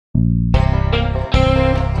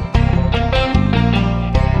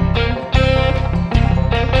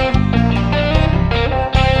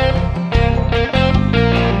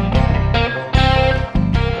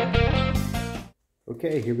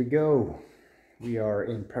Okay, here we go. We are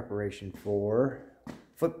in preparation for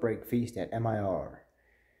Footbrake Feast at MIR.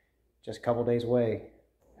 Just a couple days away.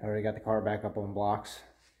 I already got the car back up on blocks,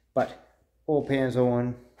 but oil pan's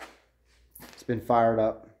on. It's been fired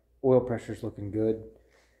up. Oil pressure's looking good.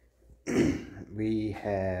 We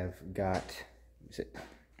got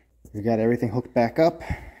everything hooked back up.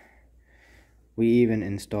 We even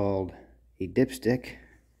installed a dipstick.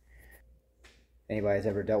 Anybody that's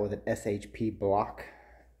ever dealt with an SHP block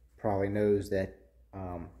probably knows that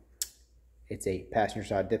it's a passenger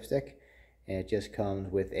side dipstick, and it just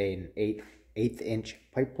comes with an 1/8 inch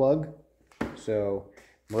pipe plug. So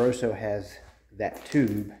Moroso has that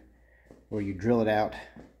tube where you drill it out,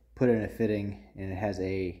 put it in a fitting, and it has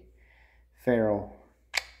a ferrule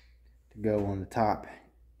to go on the top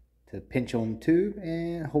to pinch on the tube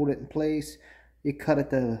and hold it in place. You cut it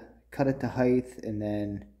to height and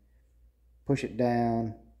then push it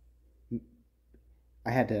down.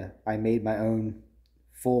 I made my own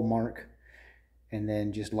full mark and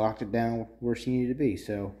then just locked it down where she needed to be.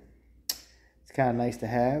 So it's kind of nice to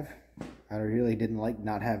have. I really didn't like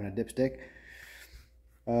not having a dipstick.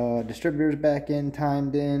 Distributor's back in,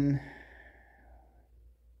 timed in.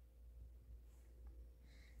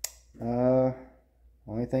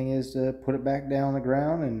 Only thing is to put it back down on the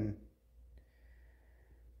ground, and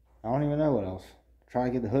I don't even know what else. Try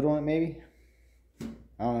to get the hood on it maybe.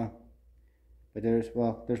 I don't know. But there's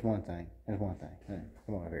one thing. There's one thing.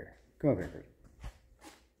 Come over here. Come over here.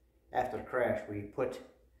 After the crash, we put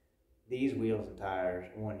these wheels and tires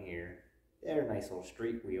on here. They're a nice little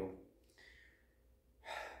street wheel,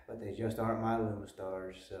 but they just aren't my Luma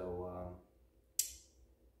Stars. So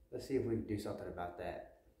let's see if we can do something about that.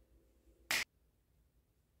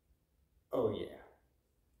 Oh yeah,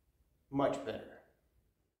 much better.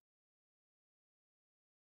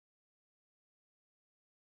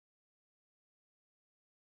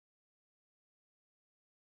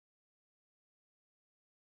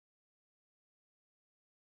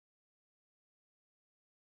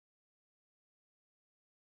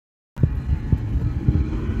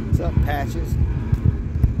 What's up, Patches?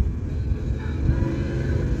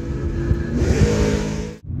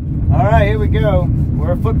 Alright, here we go.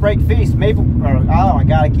 We're at Footbrake Feast. Oh my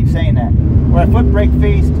god, I keep saying that. We're at Footbrake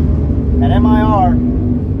Feast at MIR.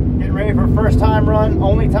 Getting ready for a first time run,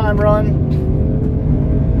 only time run.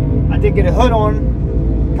 I did get a hood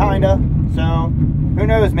on, kinda. So, who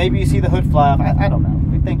knows? Maybe you see the hood fly off. I don't know.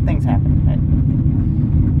 We think things happen.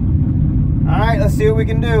 Alright, let's see what we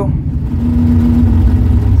can do.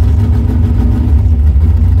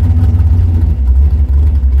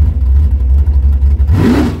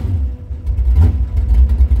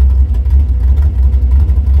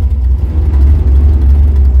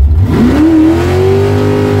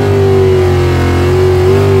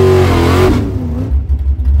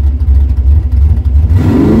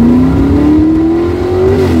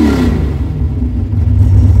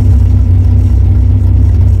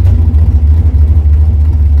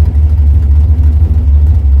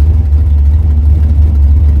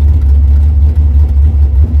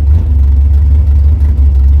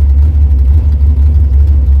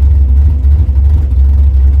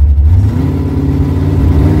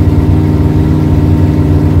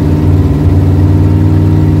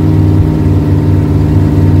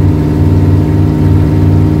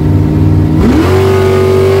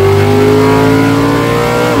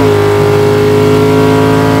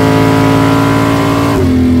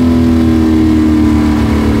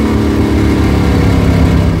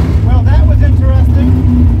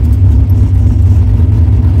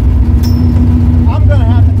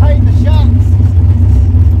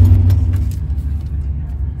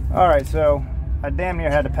 Alright, so I damn near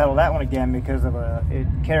had to pedal that one again because of it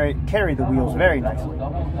carried the wheels very nicely.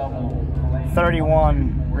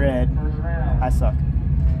 31 red, I suck.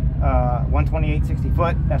 128 60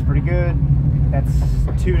 foot, that's pretty good. That's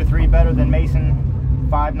 2 to 3 better than Mason.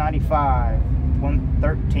 595,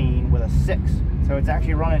 113 with a 6. So it's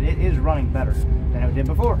actually running, it is running better than it did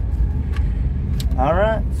before.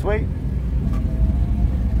 Alright, sweet.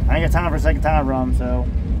 I ain't got time for a second time run, so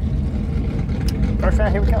first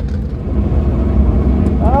round, here we go.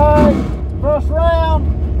 Alright, first round.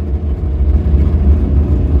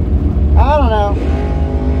 I don't know.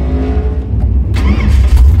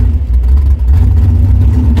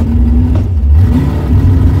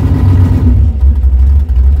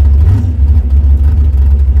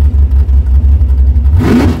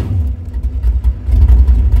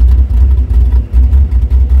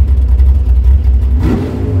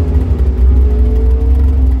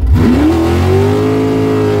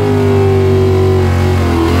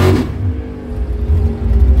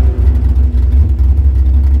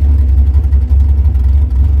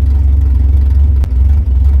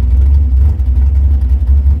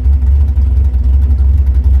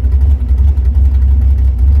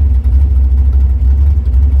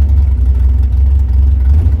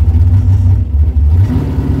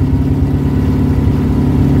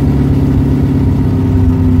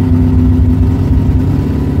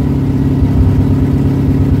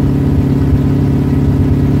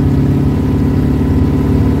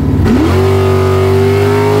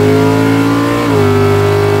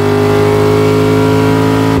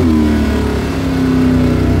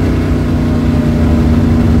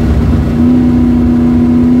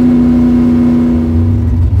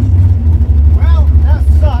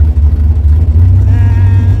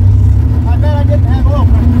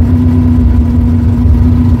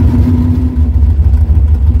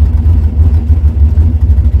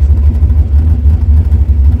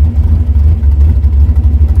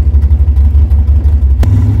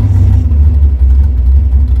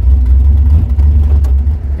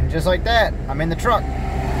 just like that, I'm in the truck.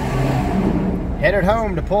 Headed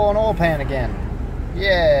home to pull an oil pan again.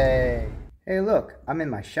 Yay! Hey look, I'm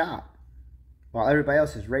in my shop while everybody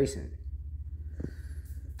else is racing.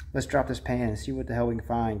 Let's drop this pan and see what the hell we can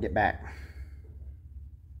find and get back.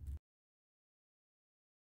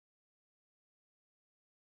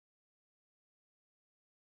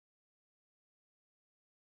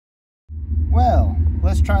 Well,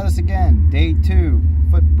 let's try this again. Day 2,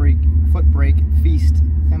 Footbrake Feast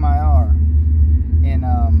MIR. In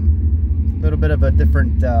a little bit of a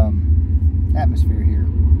different atmosphere here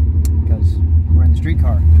because we're in the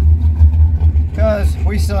streetcar. Because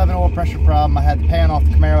we still have an oil pressure problem. I had the pan off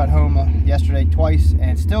the Camaro at home yesterday twice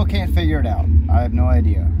and still can't figure it out. I have no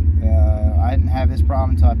idea. I didn't have this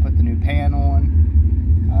problem until I put the new pan on.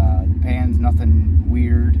 The pan's nothing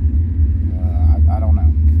weird. I don't know.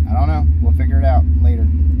 We'll figure it out later.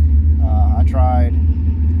 I tried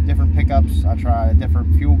different pickups. I tried a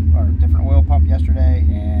different fuel or different oil pump yesterday,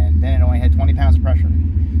 and then it only had 20 pounds of pressure.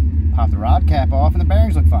 Popped the rod cap off, and the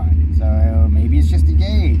bearings look fine. So maybe it's just a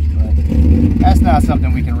gauge, but that's not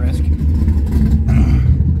something we can risk.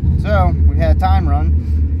 So we've had a time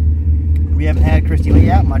run. We haven't had Christy Lee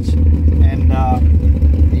out much, and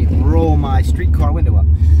roll my streetcar window up.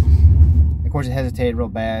 Of course, it hesitated real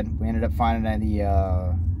bad. We ended up finding that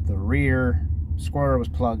the rear squirter was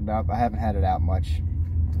plugged up. I haven't had it out much.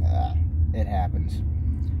 It happens.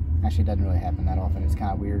 Actually, it doesn't really happen that often. It's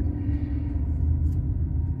kind of weird.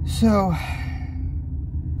 So,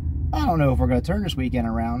 I don't know if we're going to turn this weekend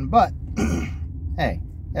around, but hey,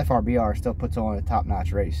 FRBR still puts on a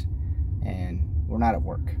top-notch race, and we're not at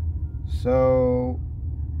work. So,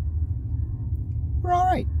 we're all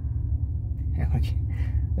right.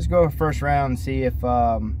 Let's go first round and see if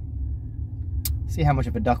see how much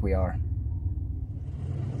of a duck we are.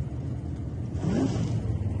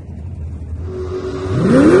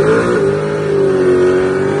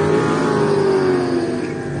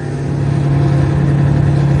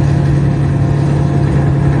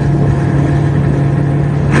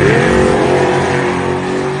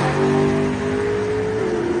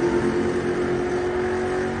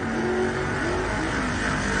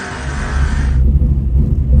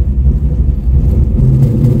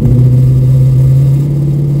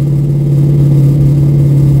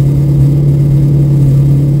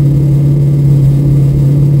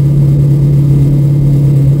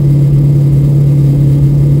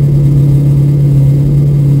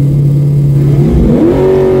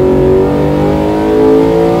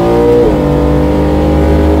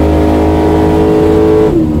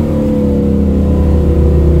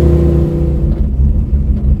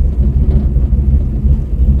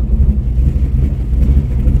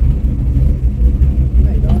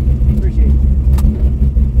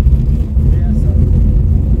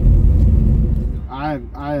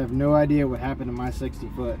 I have no idea what happened to my 60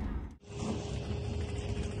 foot.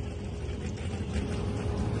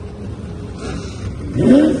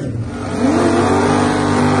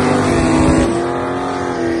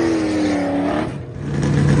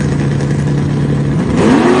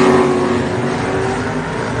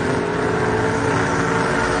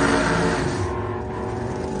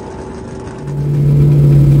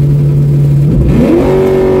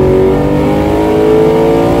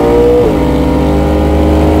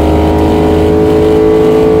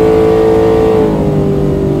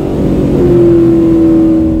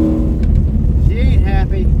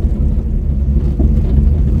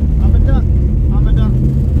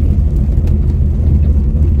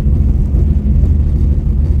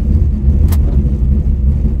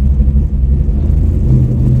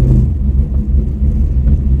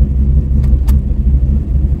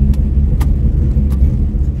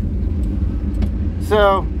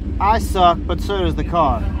 So I suck, but so does the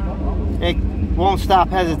car. It won't stop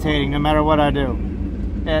hesitating no matter what I do.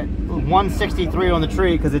 At 163 on the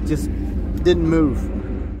tree because it just didn't move.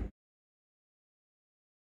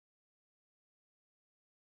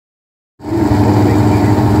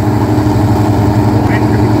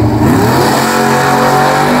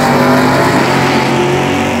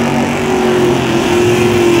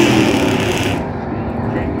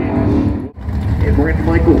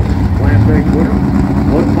 Michael, Class A winner,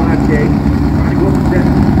 1.5K, trying to go up to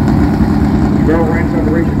 10. Barrel ranks on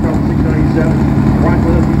the race across 697. Rock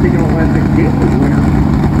Willis is taking on Class A Gateway winner.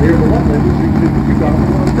 There's the one level, 652 got on the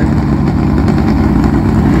one thing.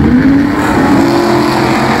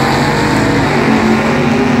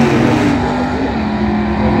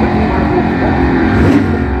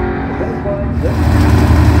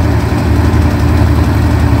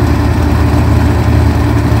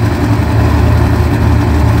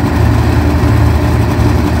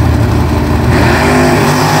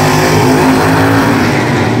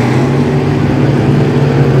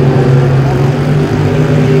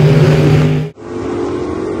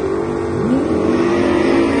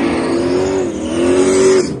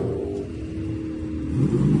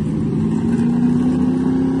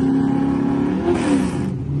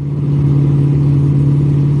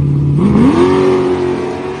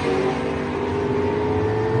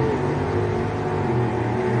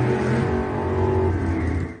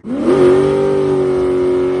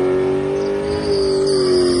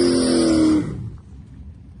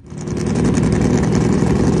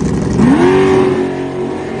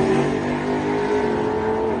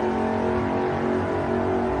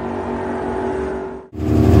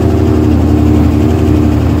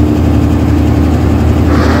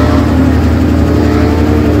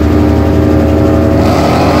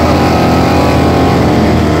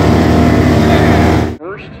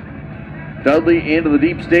 Dudley into the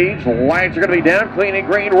deep stage. Lights are going to be down. Clean and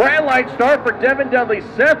green. Red light start for Devin Dudley.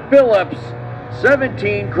 Seth Phillips,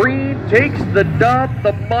 17 green, takes the dub,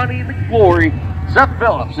 the money, the glory. Seth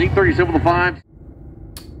Phillips, 837 with the 5.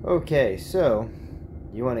 Okay, so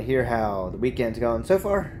you want to hear how the weekend's gone so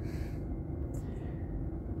far?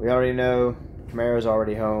 We already know Camaro's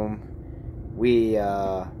already home. We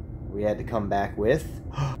had to come back with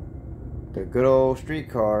the good old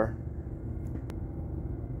streetcar,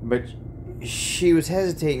 but she was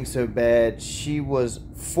hesitating so bad. She was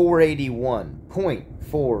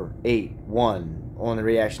 481.481 on the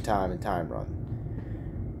reaction time and time run,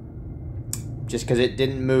 just because it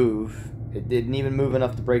didn't move. It didn't even move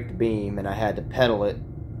enough to break the beam, and I had to pedal it,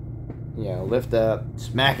 you know, lift up,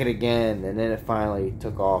 smack it again, and then it finally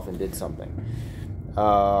took off and did something.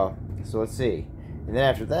 So let's see. And then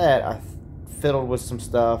after that, I fiddled with some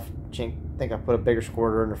stuff. I think I put a bigger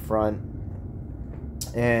squirter in the front.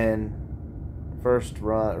 And first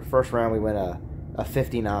round we went a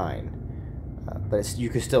 59. But you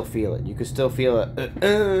could still feel it. You could still feel it.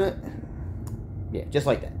 Yeah, just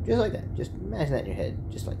like that. Just like that. Just imagine that in your head.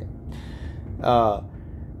 Just like that.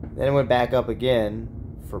 Then it went back up again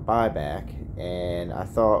for buyback, and I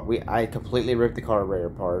completely ripped the carburetor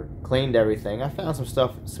apart, cleaned everything. I found some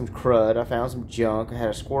stuff, some crud. I found some junk. I had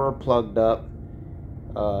a squirter plugged up.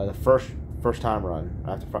 The first time run.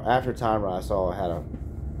 After time run, I saw I had a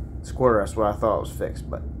squirter. That's what I thought was fixed,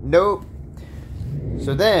 but nope.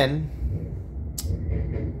 So then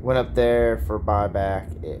went up there for buyback.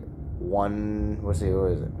 What is it?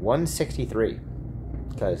 163.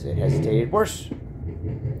 Because it hesitated worse.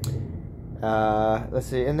 Let's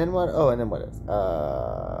see, and then what? Oh, and then what else?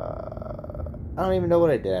 I don't even know what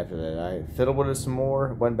I did after that. I fiddled with it some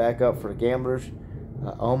more, went back up for the gamblers.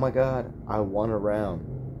 Oh my God, I won a round.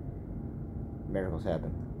 Miracles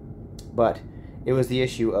happen. But it was the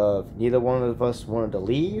issue of neither one of us wanted to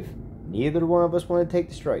leave, neither one of us wanted to take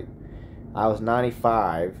the straight. I was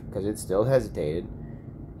 95 because it still hesitated.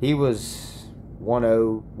 He was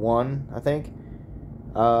 101, I think.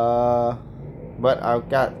 But I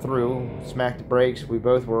got through, smacked the brakes. We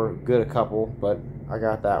both were good a couple, but I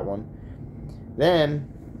got that one.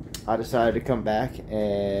 Then I decided to come back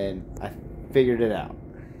and I figured it out.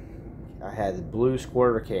 I had the blue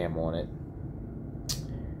squirter cam on it.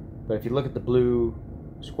 But if you look at the blue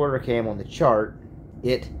squirter cam on the chart,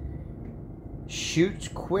 it shoots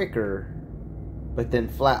quicker, but then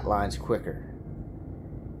flatlines quicker.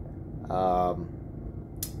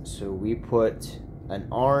 So we put an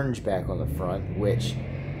orange back on the front, which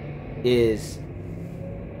is,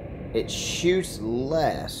 it shoots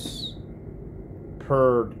less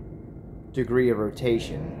per degree of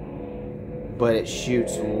rotation, but it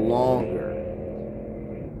shoots longer.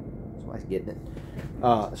 That's why I was getting it.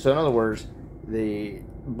 So in other words, the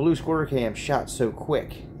blue squirter cam shot so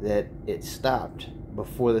quick that it stopped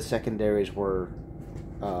before the secondaries were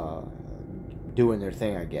doing their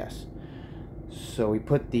thing, I guess. So we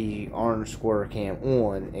put the orange squirter cam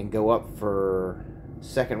on and go up for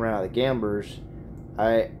second round of the gamblers.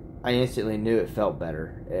 I instantly knew it felt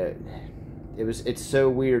better. It's so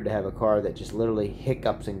weird to have a car that just literally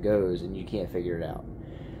hiccups and goes and you can't figure it out.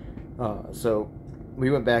 So we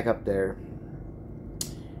went back up there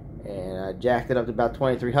and I jacked it up to about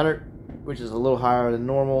 2300, which is a little higher than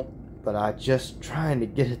normal, but I just trying to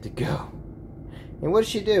get it to go. And what did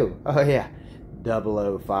she do? Oh yeah,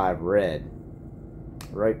 005 red.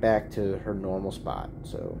 Right back to her normal spot.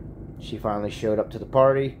 So she finally showed up to the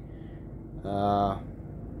party.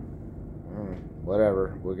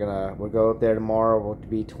 Whatever. We'll go up there tomorrow. We'll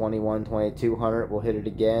be 2200. We'll hit it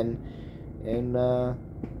again, and I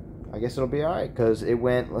guess it'll be all right because it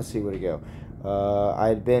went. Let's see where to go. I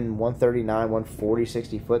had been 139, 140,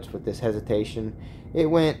 60 foots with this hesitation. It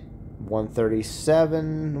went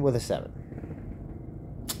 137 with a 7.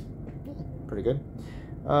 Pretty good.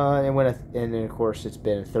 And then of course it's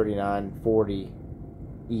been 3940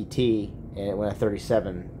 ET, and it went a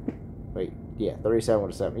 37. Wait, yeah, 37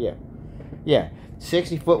 with a 7. Yeah.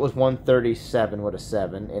 60 foot was 137 with a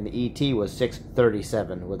 7, and the ET was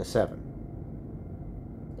 637 with a 7.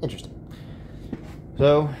 Interesting.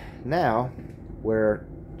 So now we're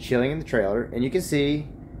chilling in the trailer, and you can see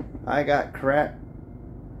I got crap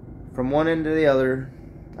from one end to the other.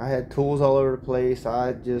 I had tools all over the place.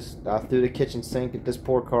 I threw the kitchen sink at this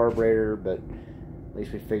poor carburetor, but at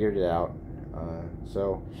least we figured it out.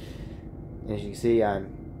 So as you can see, I'm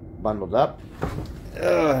bundled up,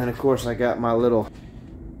 and of course I got my little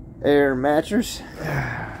air mattress.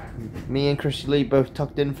 Me and Chrissy Lee both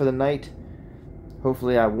tucked in for the night.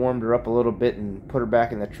 Hopefully I warmed her up a little bit and put her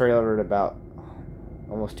back in the trailer at about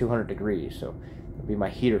almost 200 degrees, so it'll be my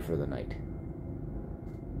heater for the night.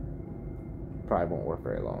 probably won't work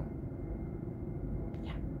very long.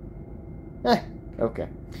 Yeah. Okay.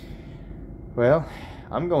 Well,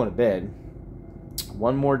 I'm going to bed.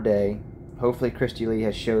 One more day. Hopefully Christy Lee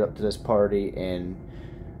has showed up to this party and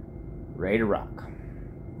ready to rock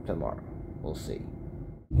tomorrow. We'll see.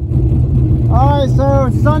 Alright, so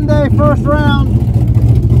Sunday, first round.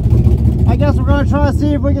 I guess we're going to try to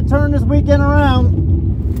see if we can turn this weekend around.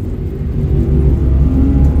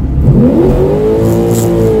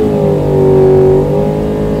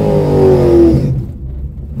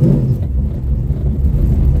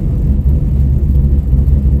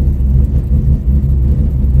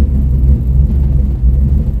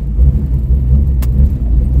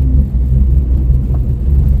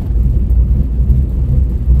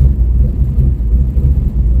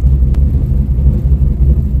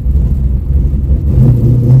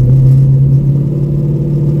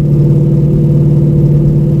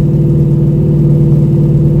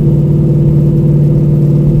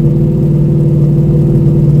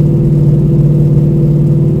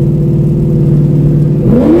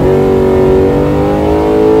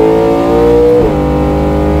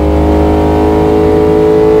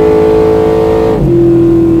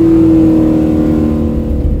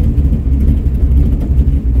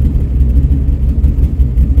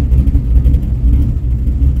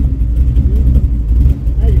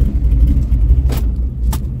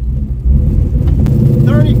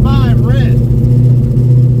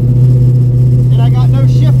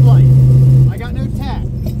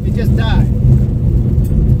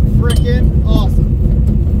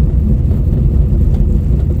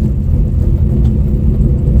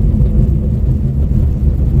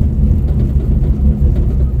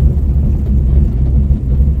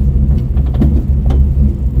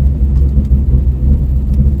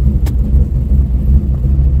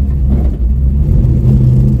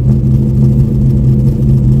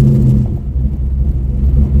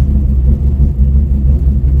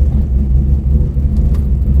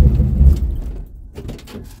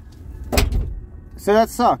 So that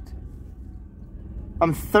sucked.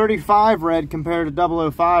 I'm 35 red compared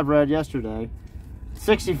to 005 red yesterday.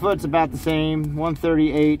 60 foot's about the same,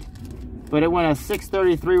 138, but it went a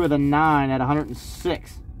 633 with a 9 at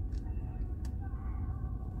 106.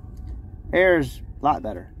 Air's a lot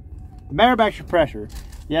better. The barometric pressure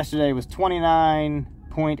yesterday was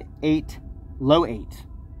 29.8, low 8.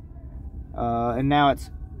 And now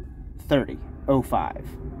it's 30.05.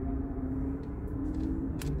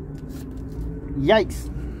 Yikes.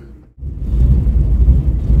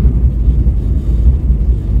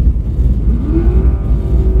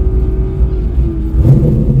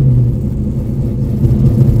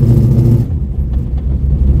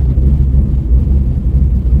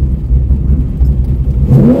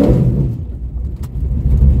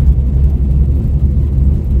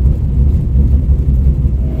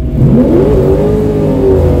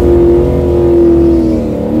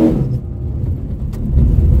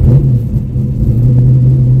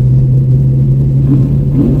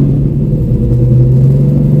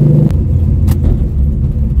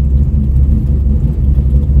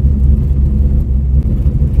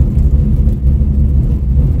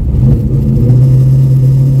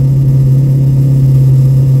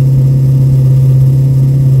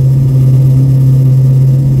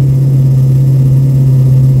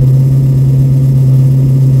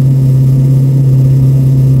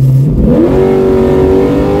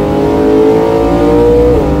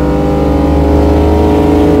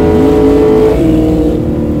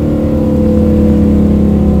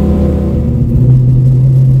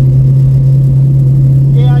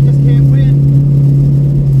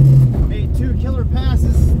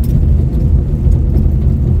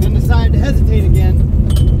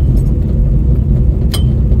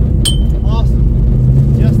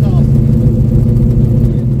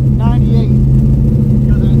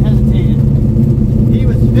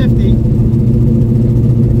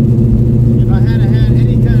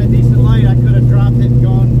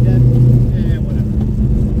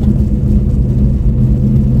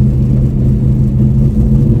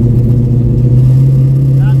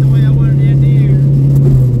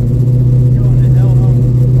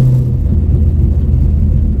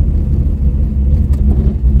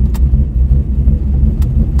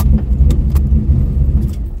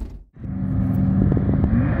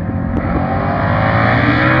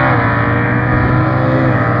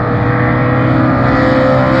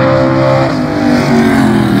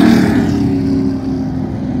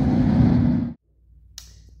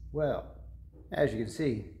 Well, as you can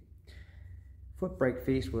see, Footbrake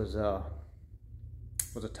Feast was a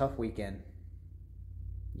tough weekend.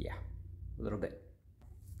 Yeah, a little bit.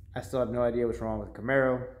 I still have no idea what's wrong with the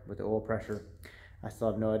Camaro, with the oil pressure. I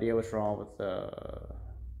still have no idea what's wrong with the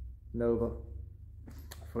Nova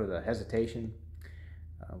for the hesitation.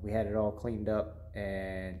 We had it all cleaned up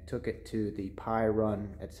and took it to the Pie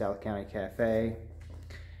Run at South County Cafe,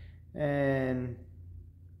 and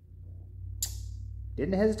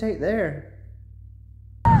didn't hesitate there.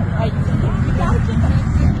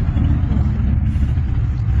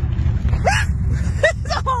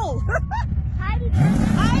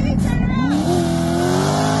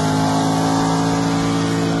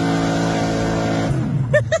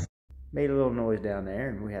 Made a little noise down there,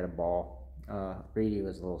 and we had a ball. Reedy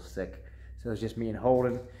was a little sick, so it was just me and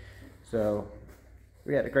Holden. So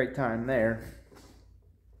we had a great time there.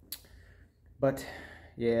 But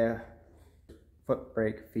yeah,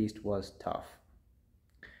 Footbrake Feast was tough.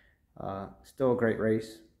 Still a great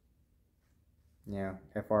race. Yeah,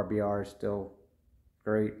 FRBR is still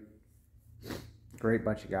great. Great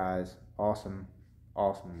bunch of guys. Awesome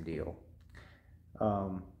deal.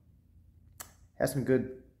 Has some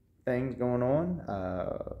good things going on.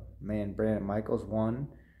 Man, Brandon Michaels won.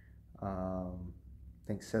 I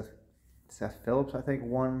think Seth Phillips, I think,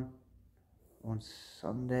 won on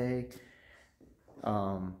Sunday.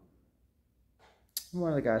 One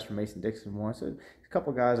of the guys from Mason-Dixon won. So a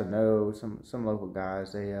couple guys I know, some local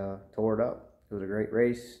guys, they tore it up. It was a great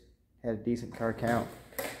race. Had a decent car count.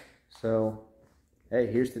 So, hey,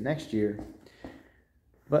 here's to next year.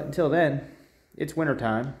 But until then, it's winter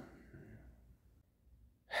time.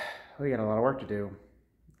 We got a lot of work to do.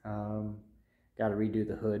 Got to redo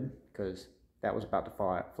the hood because that was about to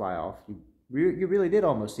fly off. You really did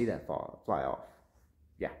almost see that fly off.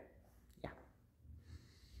 Yeah.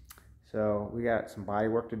 So we got some body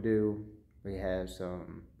work to do. We have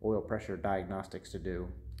some oil pressure diagnostics to do,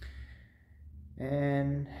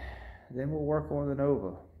 and then we'll work on the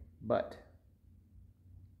Nova. But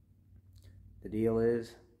the deal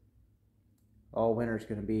is, all winter is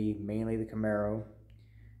going to be mainly the Camaro.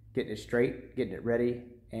 Getting it straight, getting it ready,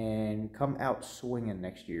 and come out swinging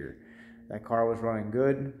next year. That car was running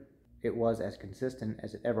good. It was as consistent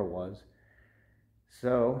as it ever was.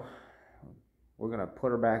 So we're going to put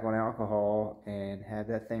her back on alcohol and have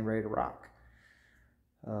that thing ready to rock.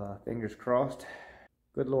 Fingers crossed.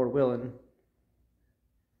 Good Lord willing,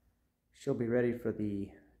 she'll be ready for the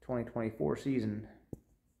 2024 season.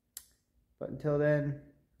 But until then,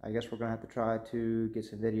 I guess we're going to have to try to get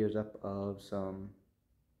some videos up of some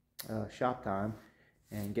shop time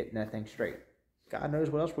and getting that thing straight. God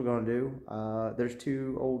knows what else we're going to do. There's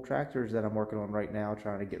 2 old tractors that I'm working on right now,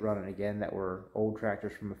 trying to get running again, that were old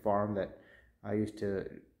tractors from the farm that I used to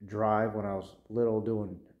drive when I was little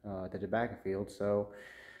doing the tobacco field. So,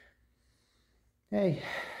 hey,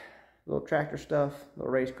 little tractor stuff,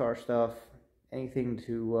 little race car stuff, anything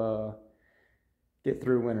to get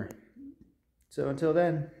through winter. So until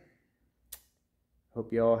then,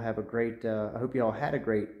 hope you all have a great, I hope you all had a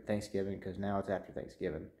great Thanksgiving, because now it's after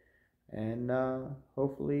Thanksgiving. And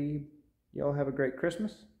hopefully you all have a great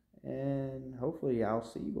Christmas, and hopefully I'll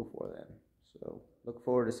see you before then. So look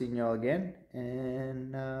forward to seeing y'all again,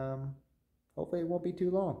 and hopefully it won't be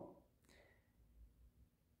too long.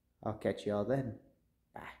 I'll catch y'all then.